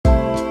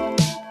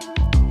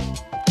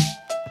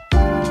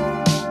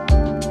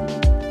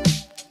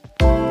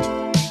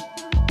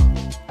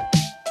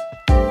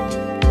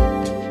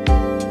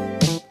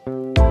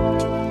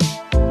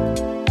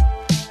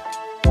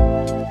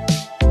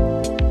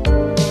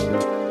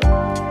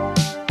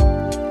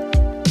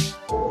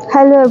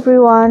Hello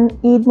everyone,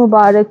 Eid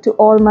Mubarak to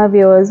all my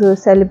viewers who are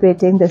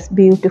celebrating this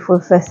beautiful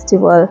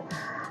festival.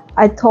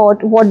 I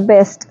thought what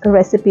best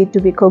recipe to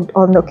be cooked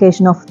on the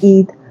occasion of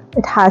Eid.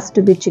 It has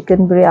to be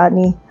chicken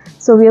biryani.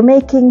 So we are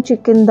making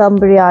chicken dum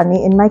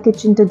biryani in my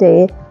kitchen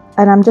today,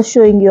 and I'm just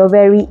showing you a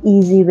very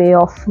easy way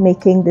of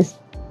making this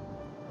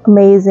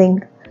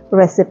amazing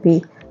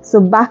recipe.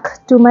 So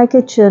back to my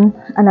kitchen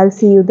and I'll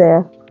see you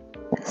there.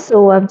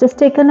 So I've just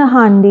taken a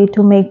handi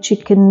to make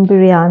chicken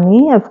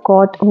biryani. I've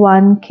got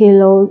 1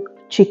 kilo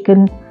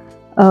chicken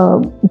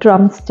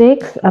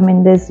drumsticks.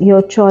 There's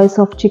your choice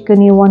of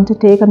chicken you want to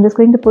take. I'm just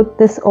going to put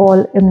this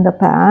all in the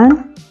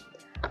pan.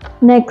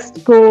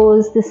 Next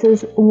goes, this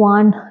is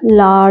 1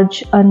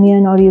 large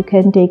onion, or you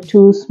can take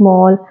 2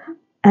 small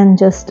and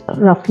just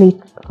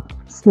roughly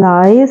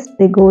sliced.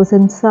 It goes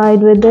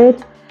inside with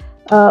it.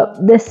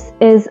 This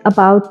is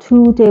about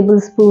 2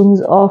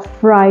 tablespoons of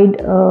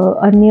fried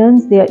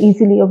onions. They are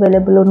easily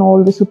available on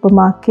all the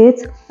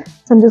supermarkets.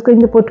 So I'm just going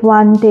to put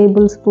 1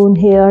 tablespoon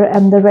here,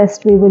 and the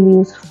rest we will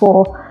use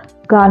for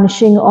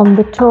garnishing on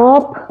the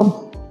top.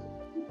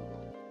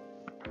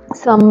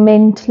 Some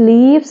mint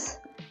leaves,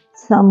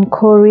 some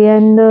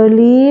coriander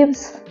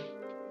leaves,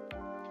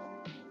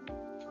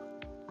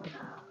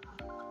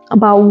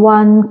 about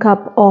 1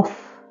 cup of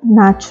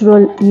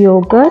natural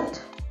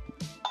yogurt,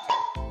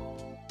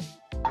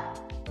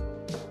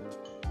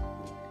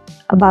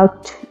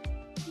 about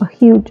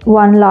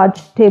 1 large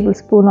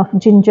tablespoon of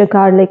ginger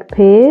garlic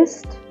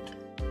paste,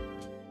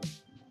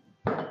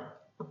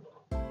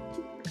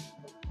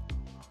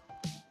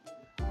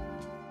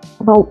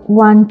 about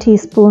 1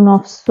 teaspoon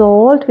of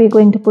salt. We're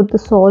going to put the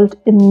salt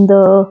in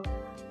the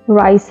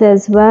rice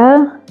as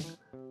well.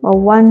 About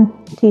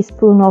 1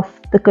 teaspoon of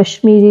the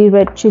Kashmiri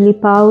red chili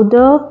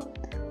powder,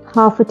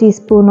 half a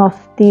teaspoon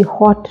of the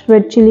hot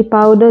red chili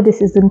powder.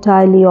 This is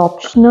entirely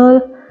optional.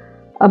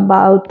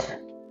 About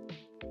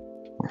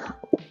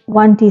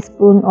 1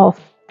 teaspoon of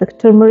the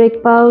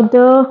turmeric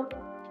powder,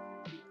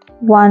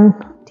 1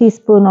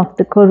 teaspoon of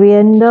the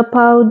coriander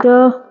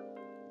powder,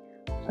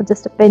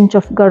 just a pinch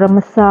of garam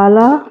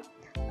masala,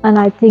 and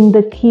I think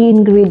the key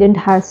ingredient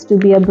has to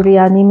be a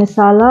biryani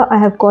masala. I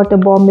have got a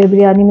Bombay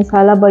biryani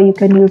masala, but you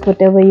can use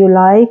whatever you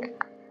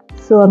like.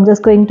 So I'm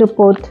just going to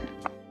put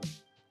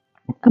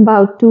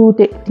about 2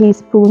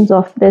 teaspoons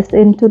of this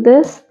into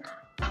this.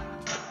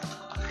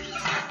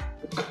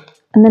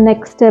 And the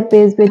next step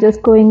is we're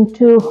just going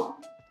to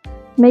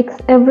mix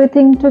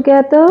everything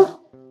together.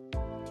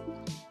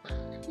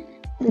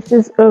 This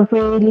is a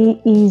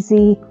really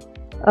easy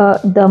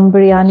dum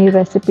biryani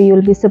recipe.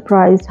 You'll be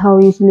surprised how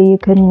easily you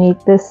can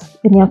make this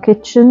in your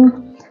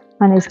kitchen,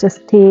 and it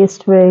just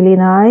tastes really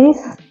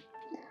nice.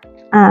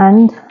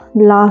 And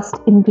last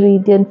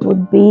ingredient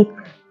would be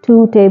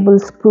 2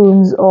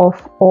 tablespoons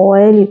of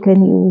oil. You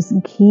can use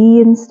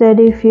ghee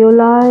instead if you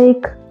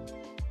like,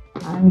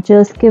 and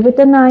just give it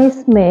a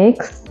nice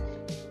mix.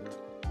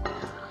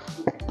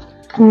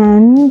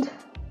 And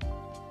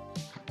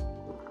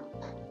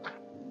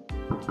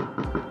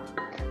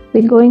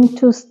we're going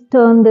to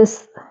turn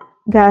this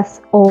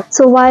gas off.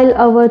 So while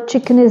our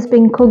chicken is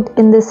being cooked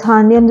in this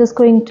handi, I'm just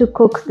going to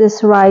cook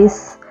this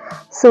rice.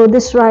 So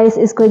this rice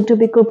is going to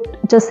be cooked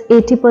just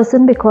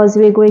 80% because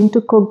we're going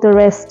to cook the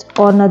rest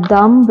on a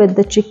dum with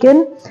the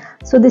chicken.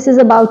 So this is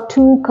about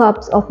 2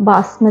 cups of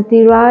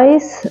basmati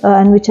rice,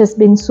 and which has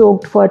been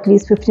soaked for at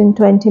least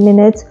 15-20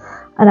 minutes,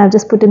 and I've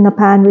just put in the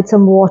pan with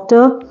some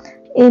water.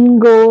 In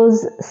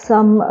goes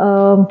some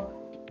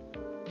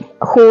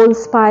whole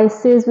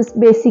spices, which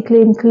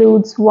basically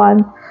includes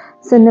 1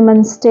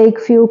 cinnamon stick,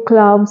 few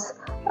cloves,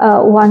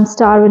 1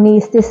 star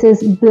anise. This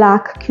is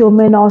black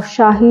cumin or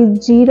shahi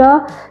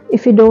jeera.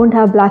 If you don't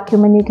have black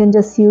cumin, you can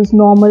just use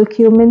normal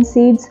cumin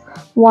seeds,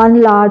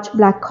 1 large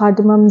black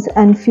cardamoms,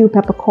 and few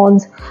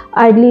peppercorns.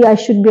 Ideally I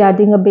should be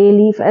adding a bay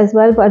leaf as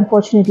well, but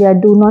unfortunately I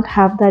do not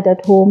have that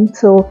at home,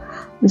 so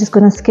we're just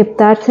going to skip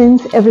that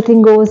since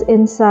everything goes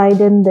inside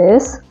in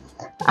this.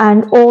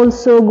 And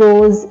also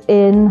goes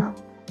in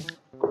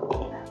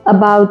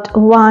about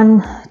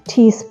 1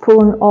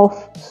 teaspoon of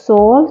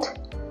salt,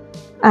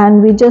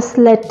 and we just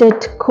let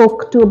it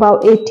cook to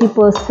about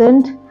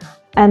 80%,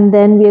 and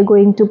then we are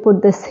going to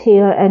put this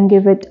here and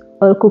give it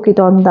or cook it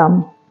on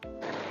dum.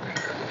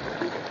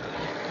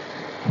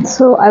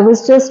 So I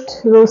was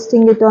just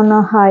roasting it on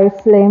a high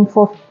flame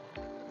for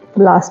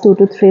the last 2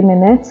 to 3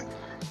 minutes,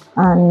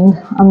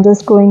 and I'm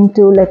just going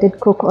to let it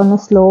cook on a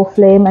slow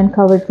flame and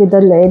cover it with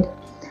a lid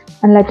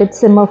and let it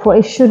simmer for,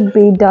 it should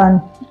be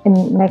done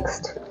in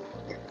next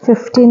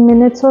 15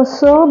 minutes or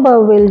so,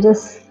 but we'll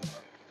just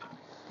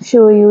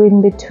show you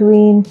in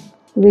between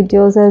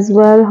videos as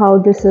well how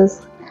this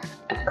is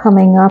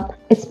coming up.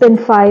 It's been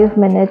 5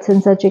 minutes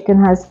since our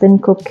chicken has been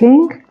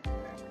cooking,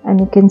 and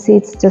you can see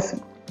it's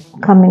just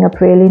coming up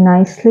really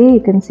nicely.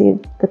 You can see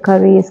the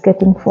curry is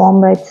getting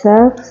formed by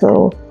itself,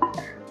 so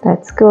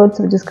that's good.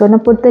 So we're just going to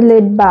put the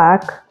lid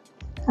back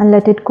and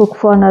let it cook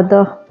for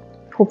another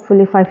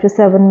hopefully 5 to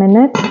 7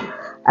 minutes,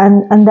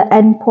 and the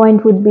end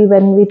point would be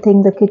when we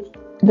think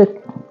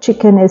the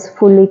chicken is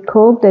fully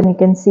cooked and you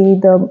can see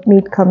the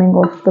meat coming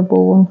off the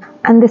bone.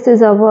 And this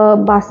is our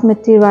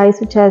basmati rice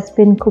which has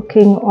been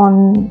cooking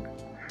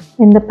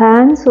in the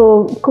pan.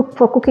 So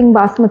for cooking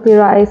basmati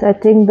rice, I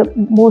think the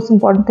most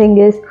important thing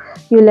is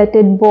you let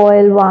it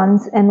boil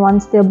once, and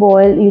once they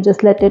boil, you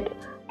just let it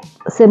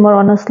simmer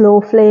on a slow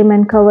flame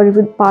and cover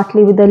it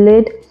partly with a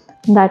lid.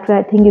 That way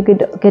I think you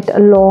could get a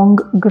long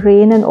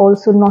grain, and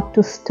also not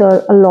to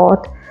stir a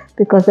lot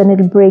because then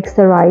it breaks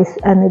the rice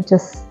and it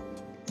just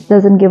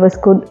doesn't give us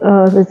good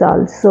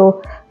results.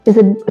 So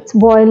it's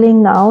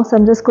boiling now, so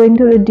I'm just going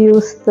to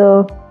reduce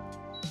the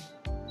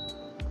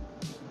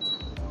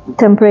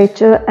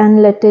temperature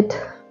and let it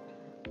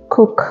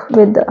cook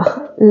with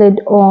the lid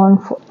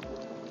on.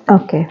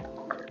 Okay,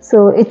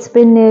 so it's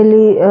been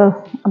nearly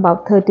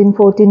about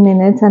 13-14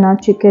 minutes and our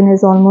chicken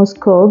is almost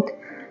cooked.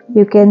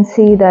 You can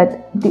see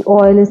that the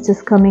oil is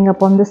just coming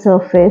up on the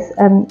surface,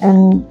 and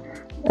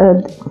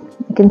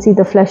you can see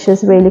the flesh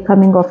is really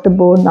coming off the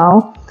bone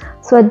now.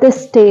 So at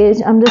this stage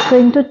I'm just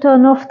going to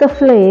turn off the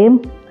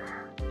flame,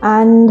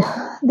 and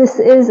this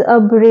is a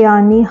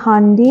biryani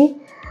handi.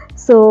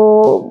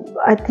 So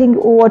I think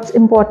what's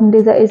important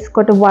is that it's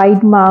got a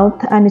wide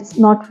mouth and it's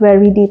not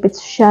very deep,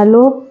 it's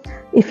shallow.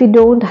 If you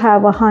don't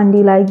have a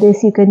handi like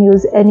this, you can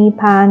use any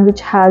pan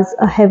which has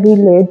a heavy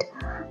lid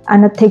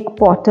and a thick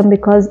bottom,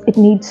 because it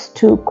needs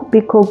to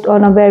be cooked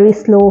on a very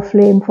slow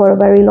flame for a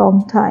very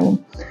long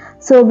time.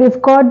 So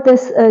we've got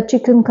this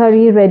chicken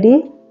curry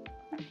ready.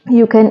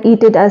 You can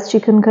eat it as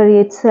chicken curry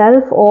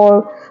itself,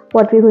 or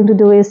what we're going to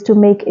do is to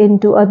make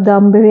into a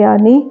dum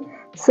biryani.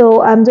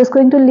 So I'm just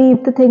going to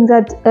leave the things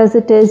as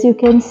it is. You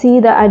can see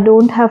that I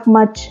don't have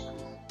much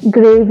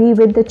gravy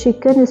with the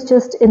chicken. It's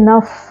just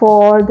enough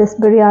for this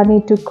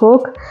biryani to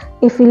cook.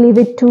 If we leave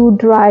it too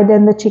dry,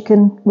 then the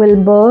chicken will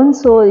burn.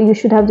 So you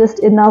should have just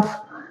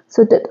enough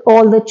so that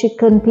all the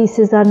chicken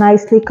pieces are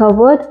nicely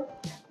covered.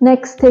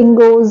 Next thing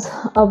goes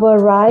our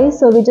rice.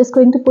 So we're just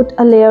going to put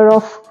a layer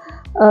of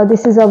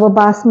this is our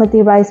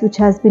basmati rice which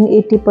has been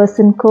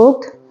 80%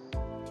 cooked,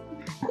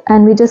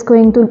 and we're just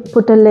going to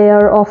put a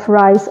layer of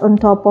rice on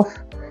top of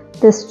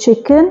this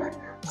chicken.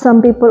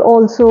 Some people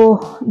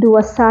also do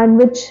a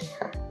sandwich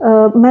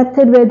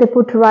method where they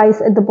put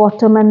rice at the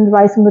bottom and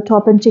rice on the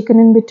top and chicken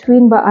in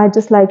between, but I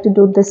just like to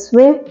do this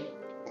way.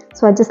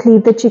 So I just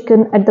leave the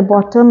chicken at the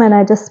bottom and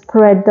I just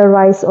spread the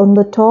rice on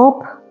the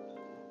top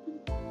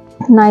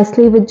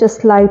nicely with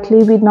just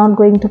lightly. We're not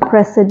going to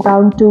press it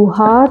down too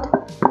hard.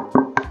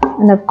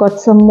 And I've got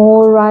some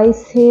more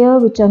rice here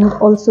which I'm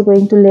also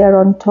going to layer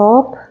on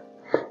top.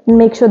 And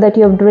make sure that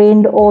you have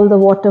drained all the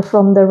water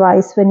from the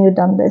rice when you've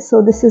done this.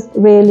 So this is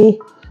really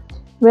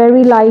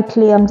very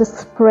lightly, I'm just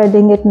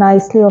spreading it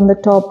nicely on the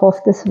top of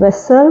this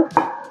vessel.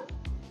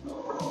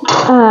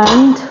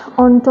 And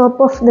on top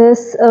of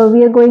this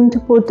we are going to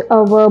put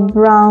our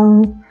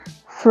brown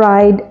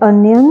fried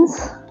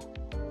onions.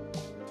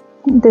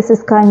 This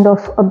is kind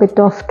of a bit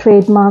of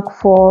trademark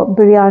for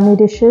biryani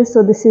dishes,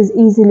 so this is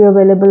easily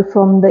available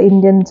from the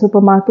Indian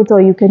supermarkets, or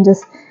you can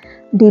just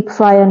deep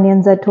fry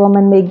onions at home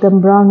and make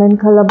them brown in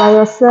color by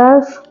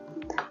yourself.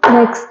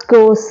 Next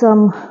goes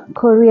some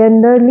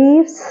coriander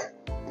leaves,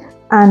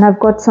 and I've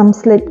got some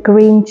slit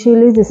green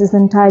chilies. This is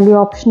entirely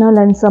optional,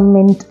 and some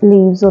mint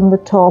leaves on the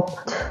top.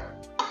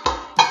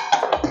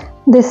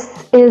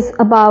 This is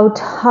about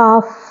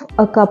half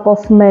a cup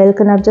of milk,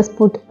 and I've just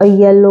put a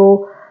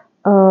yellow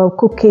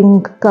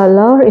cooking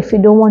color. If you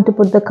don't want to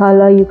put the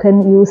color, you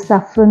can use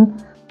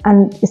saffron,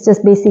 and it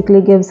just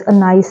basically gives a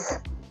nice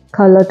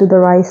color to the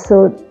rice.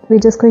 So we're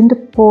just going to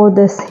pour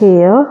this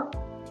here.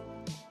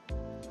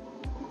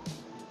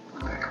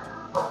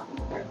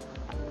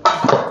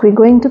 We're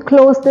going to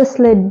close this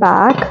lid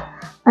back,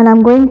 and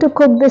I'm going to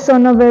cook this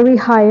on a very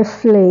high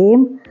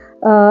flame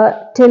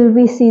till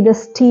we see the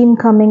steam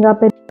coming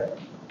up.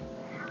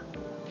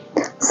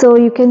 So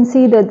you can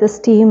see that the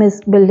steam is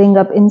building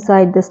up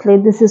inside this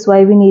lid. This is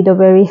why we need a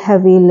very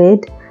heavy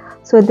lid.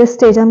 So at this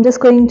stage I'm just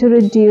going to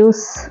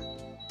reduce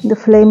the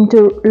flame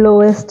to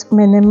lowest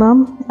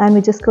minimum, and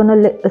we're just going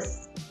to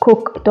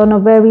cook it on a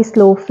very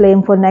slow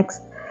flame for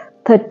next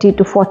 30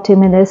 to 40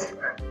 minutes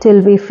till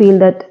we feel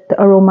that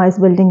the aroma is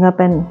building up,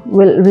 and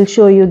we'll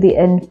show you the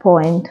end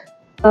point.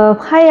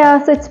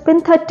 Hiya, so it's been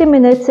 30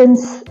 minutes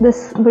since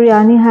this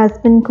biryani has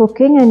been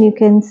cooking, and you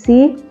can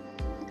see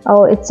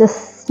it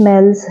just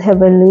smells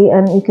heavenly,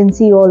 and you can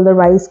see all the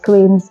rice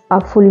grains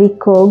are fully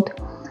cooked,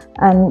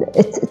 and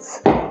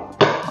it's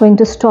going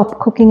to stop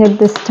cooking at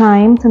this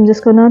time. So I'm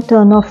just gonna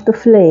turn off the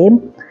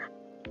flame.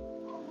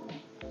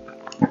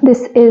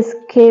 This is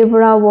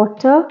Kevra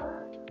water.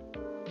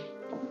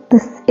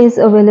 This is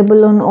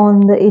available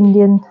on the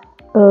Indian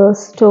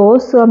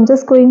stores. So I'm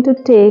just going to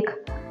take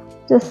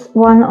just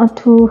 1 or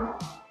 2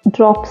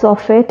 drops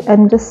of it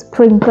and just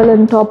sprinkle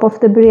on top of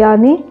the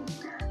biryani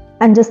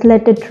and just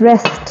let it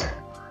rest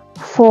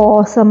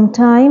for some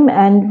time,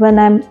 and when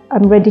I'm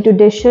ready to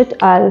dish it,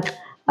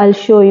 I'll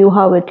show you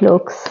how it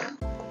looks.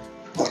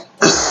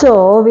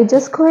 So we're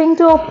just going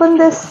to open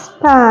this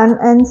pan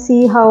and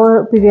see how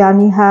our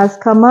biryani has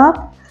come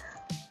up.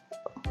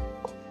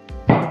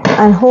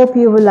 and hope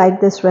you will like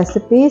this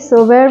recipe.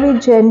 So very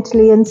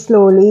gently and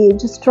slowly,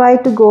 just try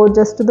to go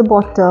just to the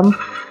bottom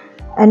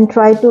and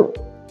try to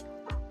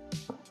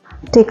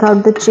take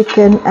out the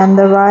chicken and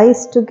the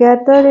rice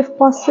together if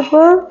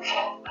possible.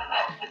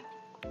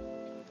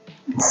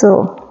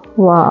 So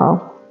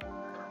wow,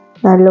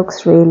 that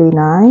looks really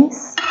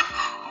nice.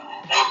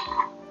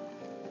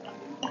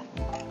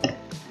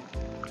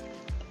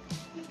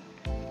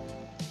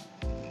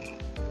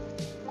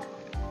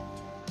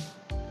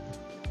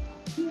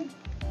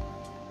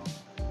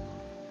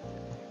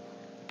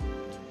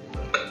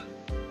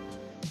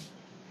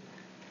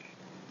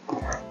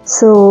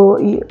 So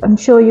I'm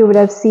sure you would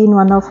have seen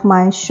one of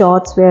my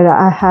shorts where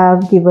I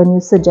have given you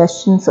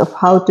suggestions of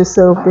how to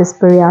serve this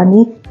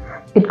biryani.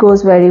 It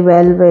goes very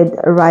well with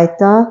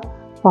raita,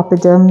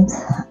 papadums.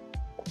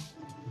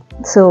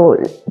 So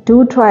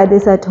do try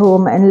this at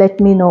home and let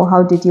me know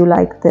how did you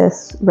like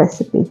this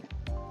recipe.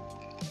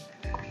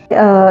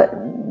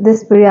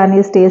 This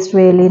biryani tastes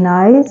really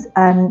nice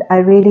and I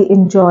really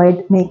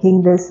enjoyed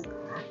making this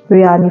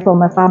biryani for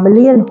my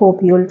family, and hope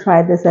you'll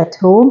try this at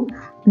home,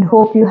 and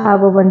hope you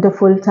have a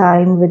wonderful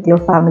time with your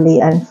family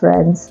and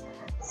friends.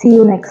 See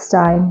you next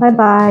time. Bye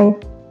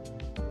bye.